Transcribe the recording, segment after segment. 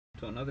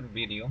to another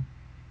video.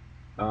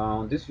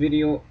 This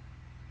video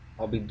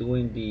I'll be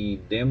doing the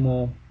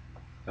demo,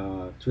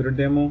 Twitter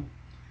demo,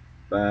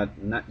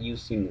 but not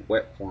using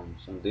web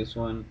forms. On this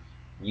one,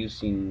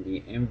 using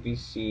the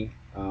MVC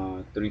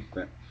 3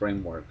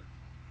 framework.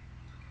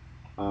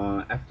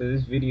 After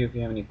this video, if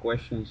you have any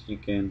questions, you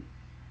can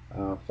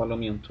follow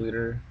me on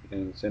Twitter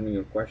and send me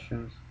your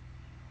questions,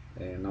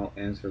 and I'll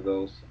answer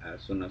those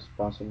as soon as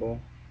possible.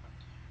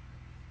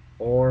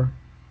 Or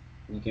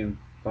you can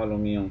follow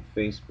me on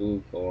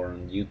Facebook or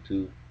on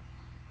YouTube.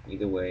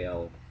 Either way,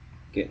 I'll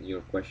get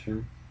your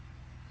question.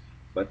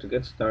 But to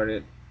get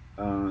started,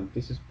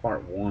 this is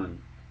part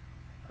one.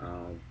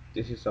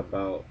 This is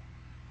about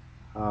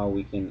how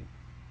we can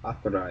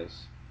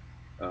authorize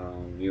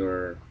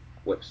your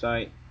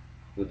website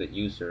with a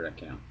user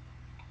account.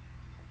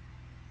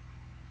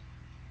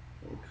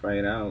 We'll try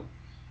it out.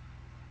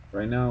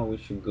 Right now, we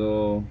should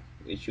go.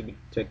 It should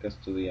take us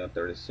to the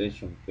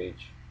authorization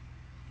page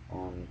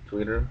on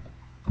Twitter.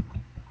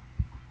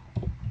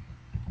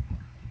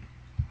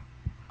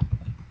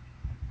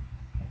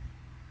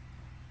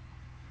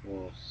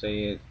 We'll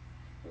say it.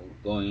 We'll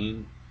go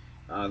in.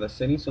 The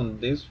settings on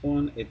this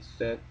one, it's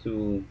set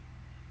to,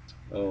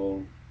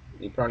 oh,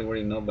 you probably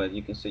already know, but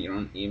you can set your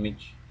own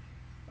image,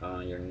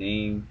 your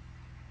name,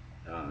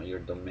 your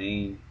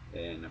domain,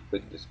 and a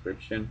quick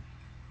description.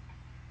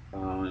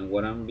 And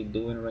what I'm be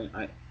doing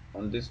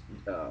on this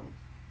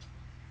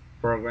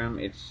program,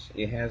 it's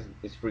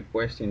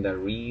requesting the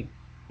read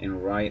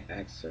and write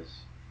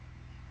access.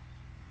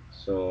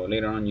 So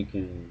later on, you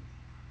can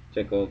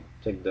take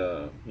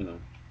the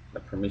the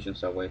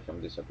permissions away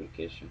from this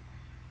application,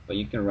 but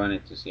you can run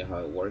it to see how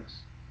it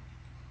works.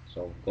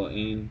 So go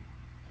in.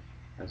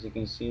 As you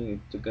can see, it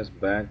took us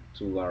back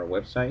to our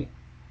website,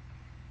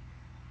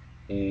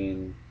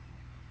 and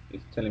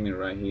it's telling me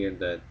right here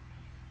that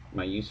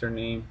my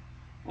username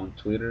on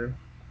Twitter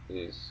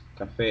is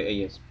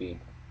Cafe ASP.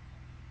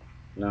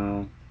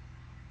 Now,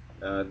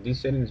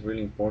 this setting is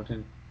really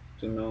important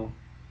to know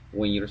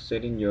when you're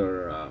setting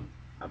your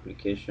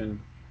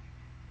application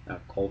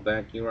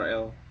callback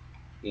URL.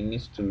 It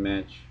needs to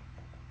match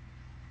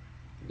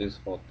this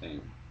whole thing.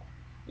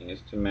 It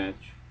needs to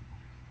match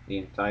the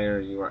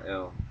entire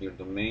URL, your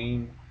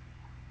domain,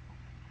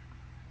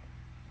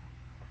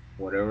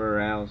 whatever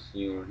else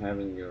you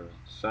have in your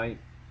site,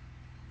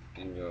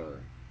 and your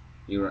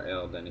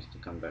URL that needs to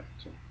come back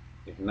to.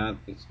 If not,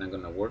 it's not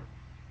gonna work.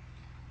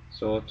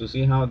 So to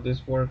see how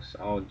this works,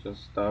 I'll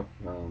just stop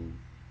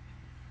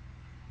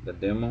the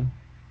demo.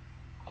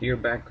 Here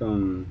back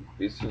on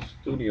Visual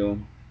Studio,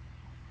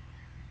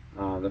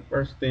 the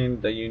first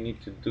thing that you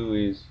need to do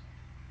is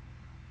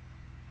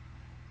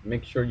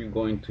make sure you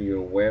go into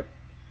your web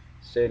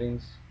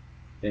settings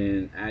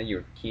and add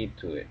your key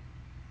to it.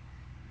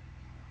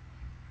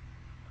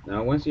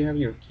 Now once you have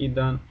your key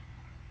done,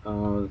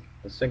 the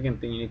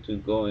second thing you need to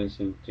go is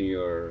into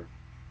your,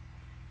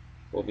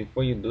 well,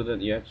 before you do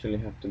that, you actually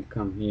have to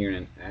come here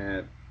and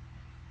add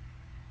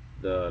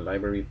the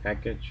library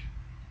package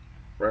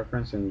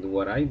reference. And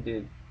what I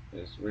did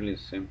is really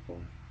simple.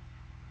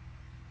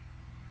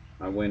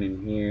 I went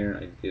in here,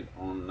 I did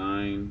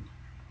online,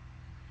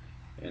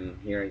 and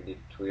here I did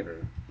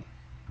Twitter,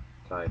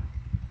 type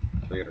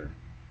Twitter.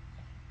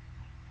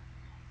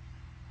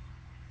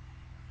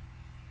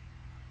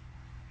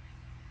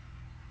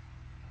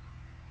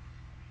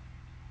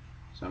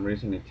 For some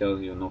reason it tells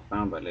you no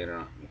found, but later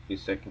on, a few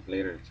seconds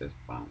later, it says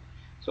found.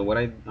 So what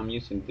I'm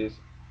using this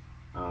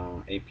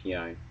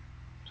API,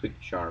 Tweet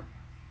Sharp,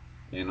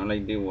 and all I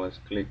did was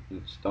click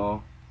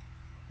install,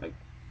 like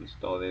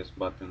install this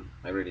button.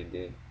 I already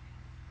did.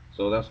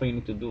 So that's what you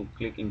need to do.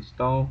 Click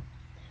install.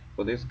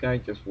 For this guy,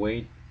 just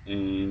wait,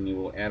 and it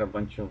will add a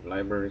bunch of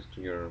libraries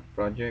to your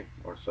project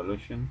or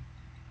solution.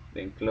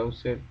 Then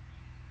close it,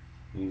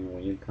 and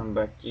when you come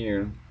back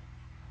here,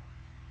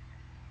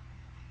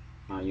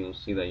 you'll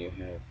see that you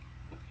have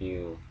a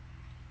few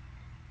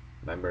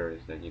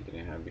libraries that you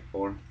didn't have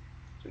before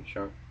to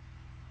Sharp.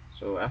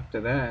 So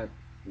after that,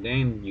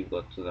 then you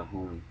go to the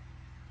home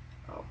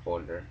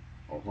folder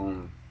or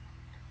home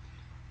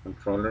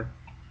controller,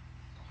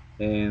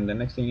 and the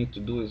next thing you need to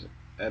do is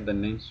add the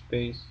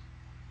namespace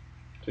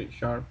to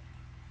Sharp,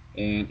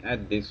 and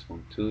add this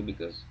one too,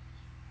 because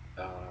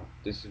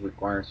this is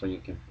required so you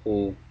can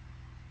pull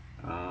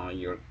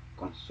your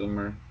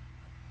consumer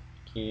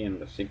key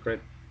and the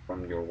secret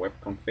from your web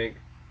config.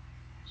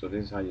 So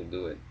this is how you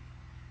do it.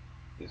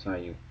 This is how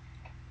you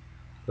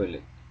put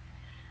it.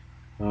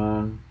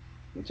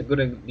 It's a good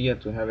idea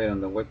to have it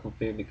on the web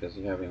config because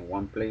you have it in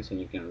one place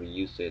and you can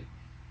reuse it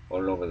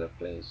all over the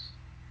place.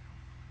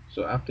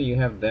 So after you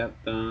have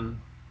that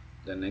done,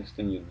 the next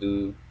thing you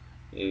do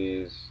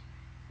is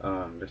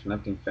there's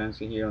nothing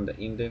fancy here on the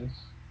index,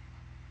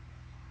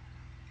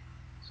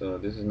 so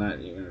this is not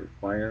even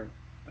required.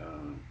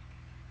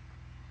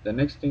 The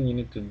next thing you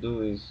need to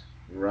do is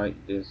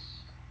write this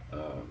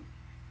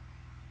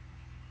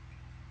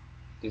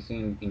this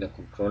in the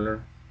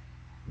controller.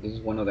 This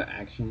is one of the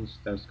actions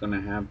that's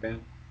gonna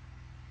happen,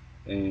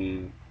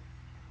 and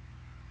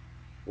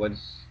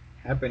what's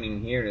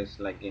happening here is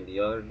like in the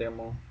other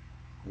demo.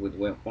 with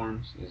web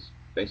forms is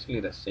basically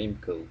the same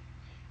code.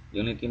 The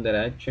only thing that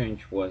I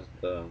changed was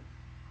the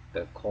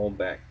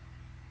callback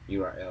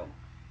URL.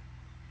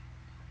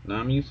 Now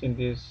I'm using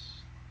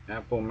this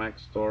Apple Mac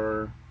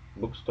Store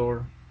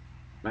bookstore,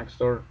 Mac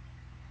Store,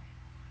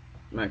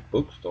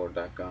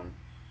 MacBookstore.com.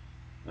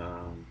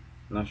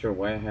 Not sure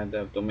why I had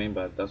that domain,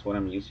 but that's what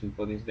I'm using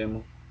for this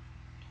demo.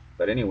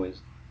 But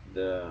anyways,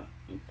 the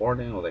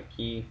important or the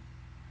key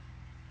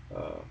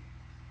uh,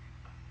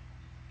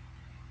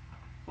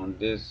 on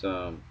this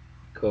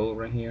code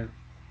right here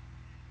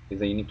is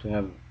that you need to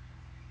have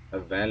a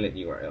valid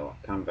URL,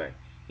 comeback,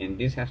 and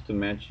this has to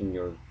match in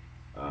your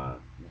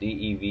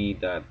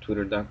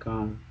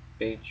dev.twitter.com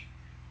page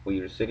where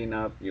you're setting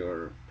up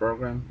your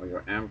program or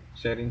your AMP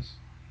settings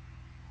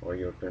or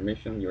your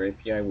permission, your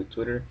API with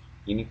Twitter.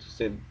 You need to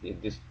set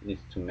this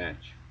needs to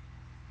match.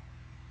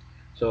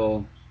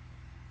 So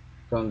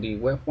from the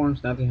web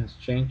forms, nothing has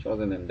changed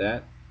other than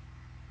that.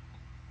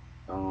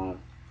 Um,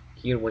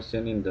 Here we're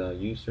sending the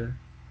user,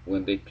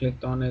 when they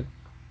clicked on it,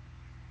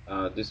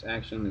 this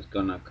action is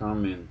gonna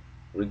come and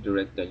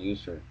redirect the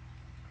user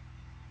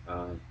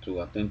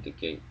to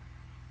authenticate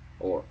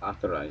or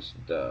authorize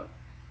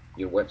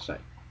your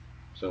website.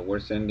 So we're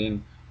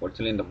telling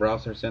the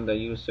browser send the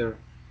user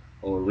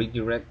or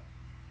redirect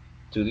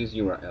to this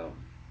URL.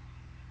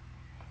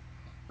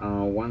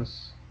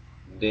 Once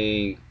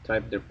they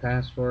type their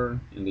password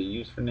and the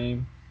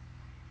username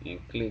and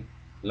click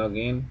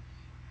login,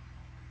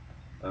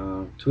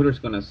 Twitter's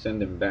gonna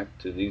send them back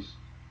to this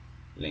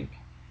link,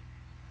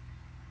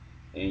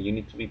 and you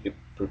need to be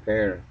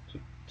prepared to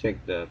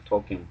check the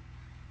token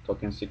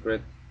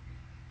secret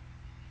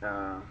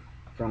uh,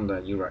 from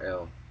the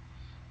URL.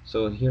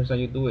 So here's how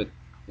you do it.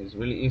 It's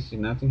really easy.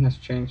 Nothing has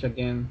changed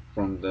again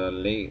from the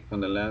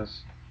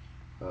last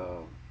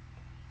uh,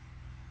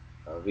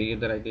 video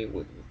that I did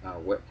with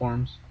web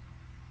forms.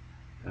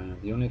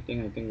 The only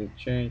thing I think that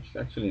changed,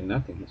 actually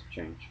nothing has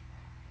changed.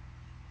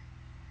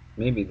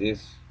 Maybe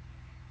this,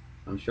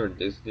 I'm sure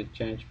this did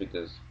change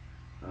because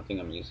I don't think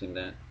I'm using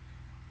that.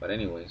 But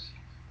anyways,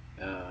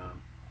 uh,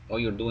 all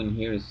you're doing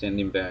here is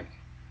sending back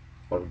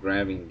or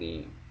grabbing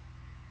the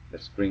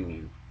screen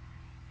name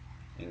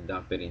and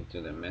dump it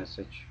into the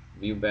message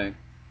view back,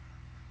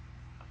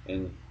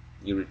 and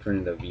you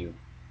return the view.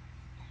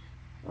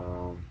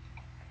 Um,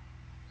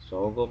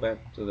 so I'll go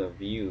back to the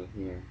view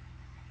here.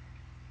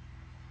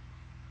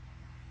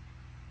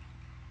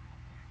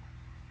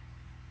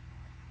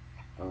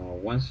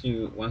 Once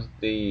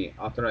they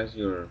authorize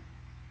your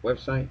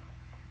website,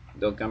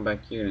 they'll come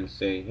back here and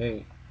say,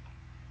 hey,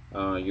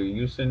 your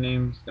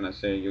username is gonna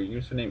say your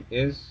username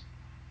is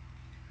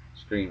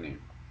screen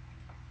name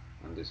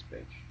on this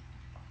page.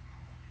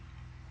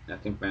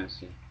 Nothing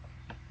fancy.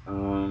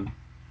 Um,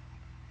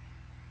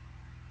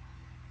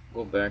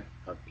 Go back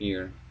up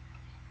here.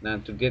 Now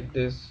to get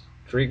this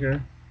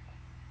trigger,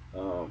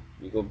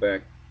 you go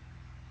back.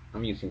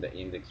 I'm using the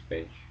index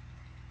page,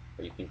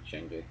 but you can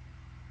change it.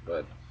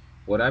 But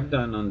what I've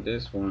done on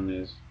this one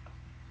is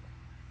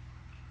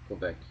go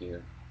back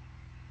here,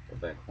 go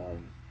back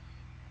home,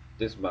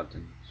 this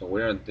button. So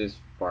we're at this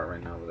part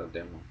right now with the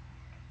demo.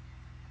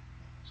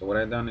 So what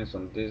I've done is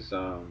on this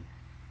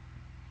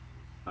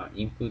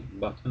input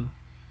button,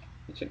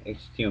 it's an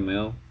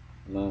HTML,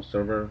 no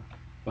server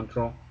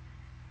control,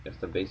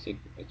 just a basic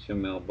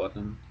HTML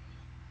button.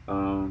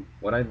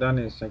 What I've done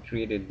is I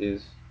created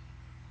this.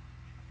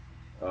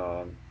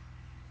 Um,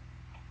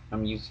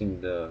 I'm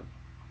using the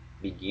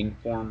begin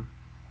form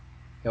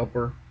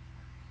helper,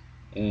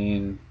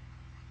 and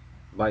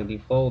by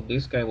default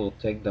this guy will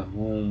take the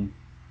home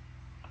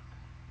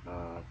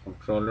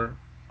controller,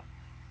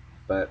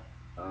 but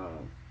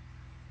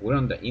we're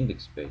on the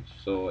index page,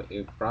 so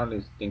it probably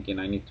is thinking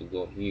I need to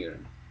go here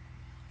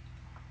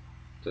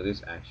to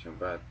this action,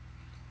 but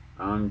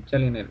I'm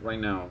telling it right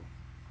now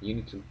you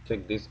need to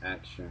take this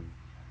action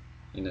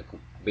in a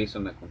based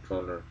on the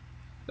controller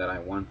that I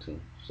want to.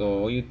 So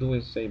all you do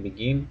is say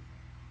begin,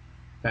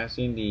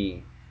 passing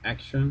the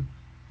action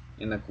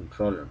in the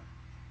controller.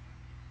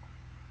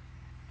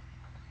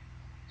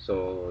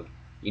 So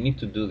you need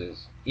to do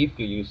this if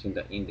you're using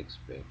the index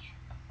page,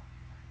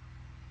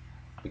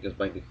 because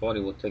by default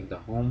it will take the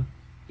home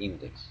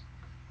index,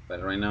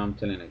 but right now I'm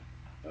telling it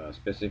a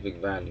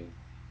specific value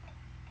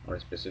or a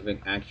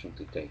specific action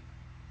to take.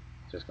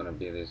 So it's gonna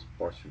be this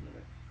portion of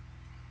it.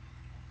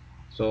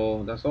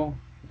 So that's all.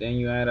 Then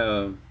you add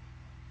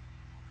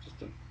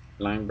just a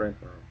line break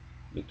or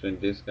between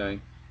this guy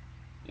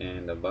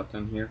and the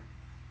button here,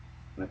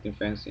 nothing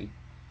fancy,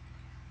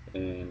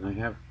 and I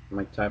have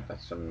my type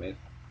as submit.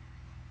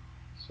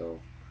 So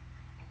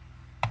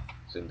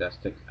that's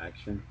take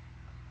action.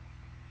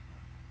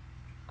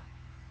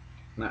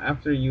 Now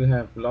after you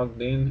have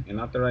logged in and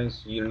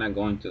authorized, you're not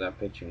going to that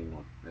page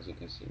anymore. As you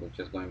can see, we're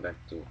just going back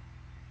to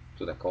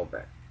the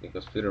callback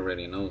because Twitter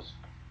already knows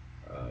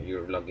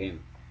you're logged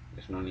in.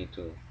 There's no need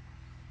to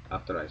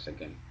authorize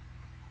again.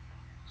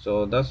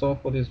 So that's all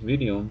for this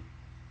video.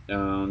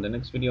 The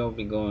next video I'll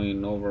be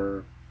going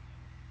over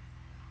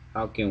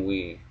how can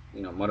we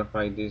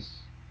modify this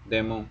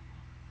demo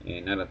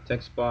and add a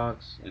text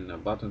box and a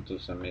button to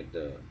submit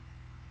the,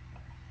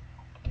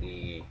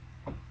 the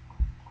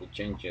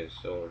changes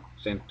or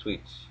send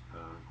tweets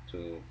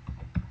to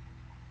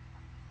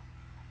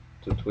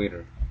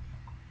Twitter.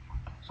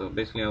 So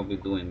basically I'll be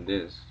doing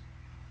this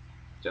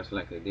just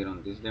like I did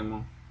on this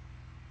demo,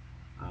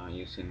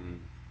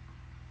 using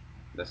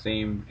the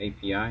same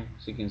API.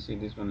 As you can see,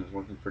 this one is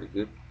working pretty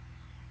good.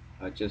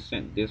 I just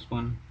sent this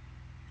one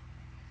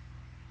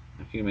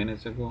a few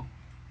minutes ago,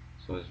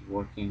 so it's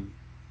working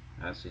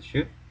as it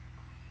should.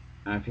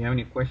 If you have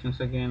any questions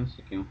again,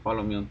 you can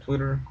follow me on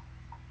Twitter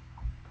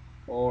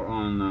or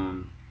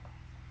on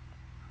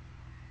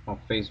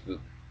Facebook.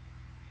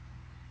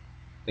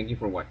 Thank you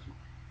for watching.